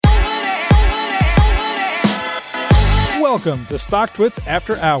Welcome to StockTwits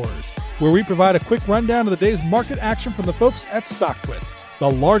After Hours, where we provide a quick rundown of the day's market action from the folks at StockTwits,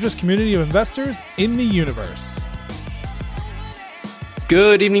 the largest community of investors in the universe.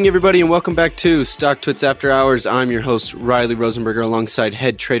 Good evening, everybody, and welcome back to StockTwits After Hours. I'm your host, Riley Rosenberger, alongside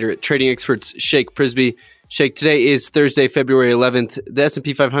head trader at Trading Experts, Shake Prisby. Shake, today is Thursday, February 11th. The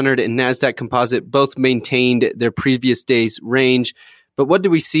S&P 500 and NASDAQ Composite both maintained their previous day's range. But what did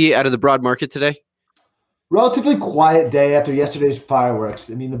we see out of the broad market today? Relatively quiet day after yesterday's fireworks.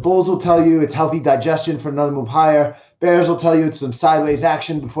 I mean, the bulls will tell you it's healthy digestion for another move higher. Bears will tell you it's some sideways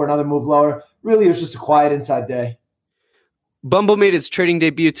action before another move lower. Really, it was just a quiet inside day. Bumble made its trading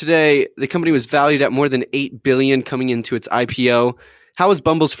debut today. The company was valued at more than $8 billion coming into its IPO. How was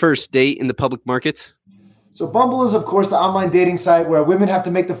Bumble's first date in the public markets? So Bumble is, of course, the online dating site where women have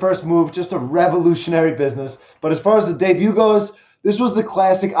to make the first move, just a revolutionary business. But as far as the debut goes, this was the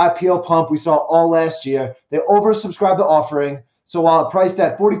classic IPO pump we saw all last year. They oversubscribed the offering. So while it priced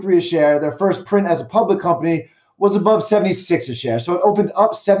at $43 a share, their first print as a public company was above $76 a share. So it opened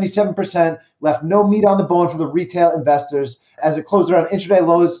up 77%, left no meat on the bone for the retail investors as it closed around intraday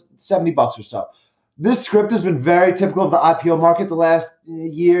lows, $70 or so. This script has been very typical of the IPO market the last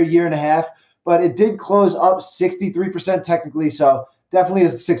year and a half, but it did close up 63% technically. So definitely a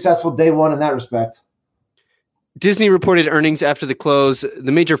successful day one in that respect. Disney reported earnings after the close.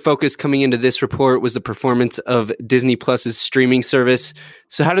 The major focus coming into this report was the performance of Disney Plus's streaming service.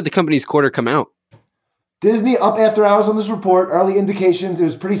 So how did the company's quarter come out? Disney up after hours on this report. Early indications, it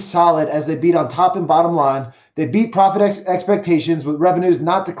was pretty solid as they beat on top and bottom line. They beat profit expectations with revenues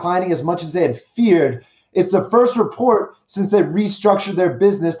not declining as much as they had feared. It's the first report since they restructured their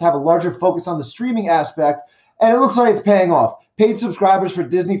business to have a larger focus on the streaming aspect, and it looks like it's paying off. Paid subscribers for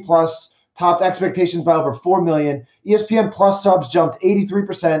Disney Plus topped expectations by over 4 million. ESPN Plus subs jumped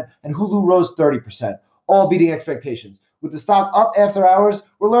 83%, and Hulu rose 30%, all beating expectations. With the stock up after hours,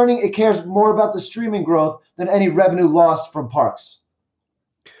 we're learning it cares more about the streaming growth than any revenue lost from parks.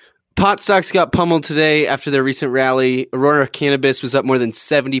 Pot stocks got pummeled today after their recent rally. Aurora Cannabis was up more than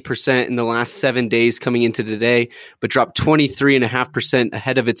 70% in the last 7 days coming into today, but dropped 23.5%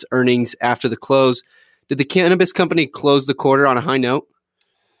 ahead of its earnings after the close. Did the cannabis company close the quarter on a high note?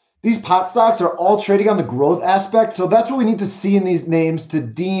 These pot stocks are all trading on the growth aspect, so that's what we need to see in these names to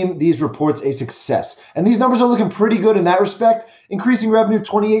deem these reports a success. And these numbers are looking pretty good in that respect, increasing revenue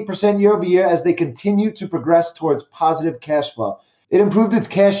 28% year over year as they continue to progress towards positive cash flow. It improved its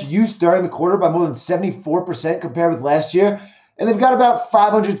cash use during the quarter by more than 74% compared with last year, and they've got about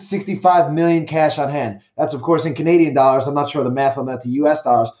 $565 million cash on hand. That's, of course, in Canadian dollars. I'm not sure the math on that to US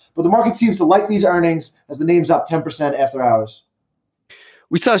dollars, but the market seems to like these earnings as the name's up 10% after hours.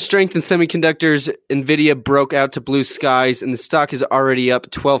 We saw strength in semiconductors. NVIDIA broke out to blue skies, and the stock is already up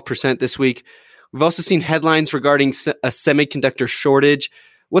 12% this week. We've also seen headlines regarding a semiconductor shortage.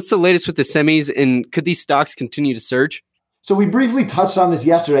 What's the latest with the semis, and could these stocks continue to surge? So we briefly touched on this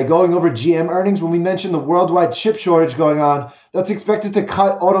yesterday, going over GM earnings when we mentioned the worldwide chip shortage going on that's expected to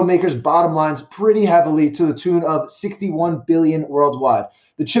cut automakers' bottom lines pretty heavily to the tune of $61 billion worldwide.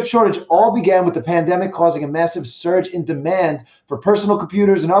 The chip shortage all began with the pandemic causing a massive surge in demand for personal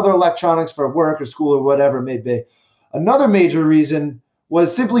computers and other electronics for work or school or whatever it may be. Another major reason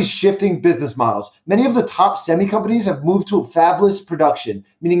was simply shifting business models. Many of the top semi companies have moved to a fabless production,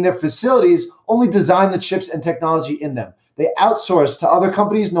 meaning their facilities only design the chips and technology in them. They outsource to other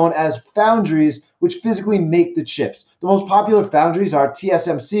companies known as foundries, which physically make the chips. The most popular foundries are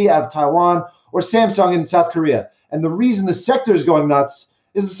TSMC out of Taiwan or Samsung in South Korea. And the reason the sector is going nuts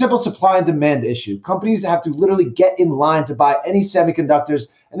is a simple supply and demand issue. Companies have to literally get in line to buy any semiconductors,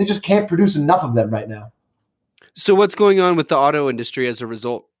 and they just can't produce enough of them right now. So what's going on with the auto industry as a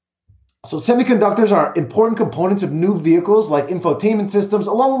result? So semiconductors are important components of new vehicles like infotainment systems,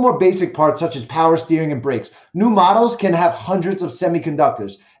 along with more basic parts such as power steering and brakes. New models can have hundreds of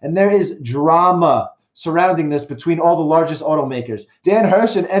semiconductors, and there is drama surrounding this between all the largest automakers. Dan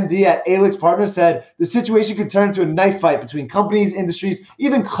Hirsch, an MD at Alix Partners, said the situation could turn to a knife fight between companies, industries,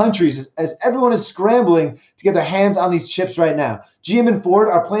 even countries, as everyone is scrambling to get their hands on these chips right now. GM and Ford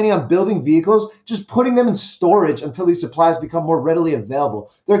are planning on building vehicles, just putting them in storage until these supplies become more readily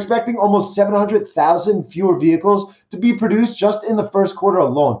available. They're expecting almost 700,000 fewer vehicles to be produced just in the first quarter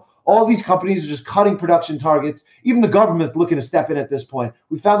alone. All these companies are just cutting production targets. Even the government's looking to step in at this point.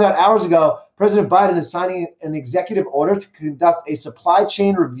 We found out hours ago, President Biden is signing an executive order to conduct a supply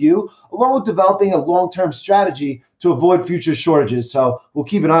chain review, along with developing a long-term strategy to avoid future shortages. So we'll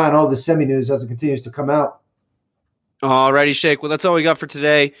keep an eye on all the semi-news as it continues to come out. All righty, Shake. Well, that's all we got for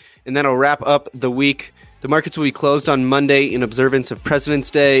today, and that'll wrap up the week. The markets will be closed on Monday in observance of President's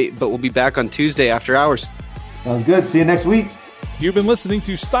Day, but we'll be back on Tuesday after hours. Sounds good. See you next week. You've been listening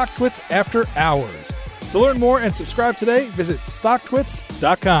to StockTwits After Hours. To learn more and subscribe today, visit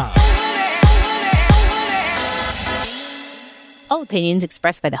StockTwits.com. All opinions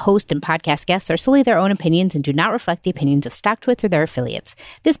expressed by the host and podcast guests are solely their own opinions and do not reflect the opinions of StockTwits or their affiliates.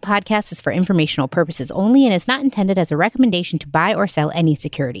 This podcast is for informational purposes only and is not intended as a recommendation to buy or sell any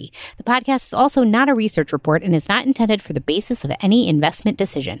security. The podcast is also not a research report and is not intended for the basis of any investment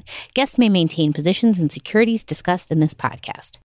decision. Guests may maintain positions in securities discussed in this podcast.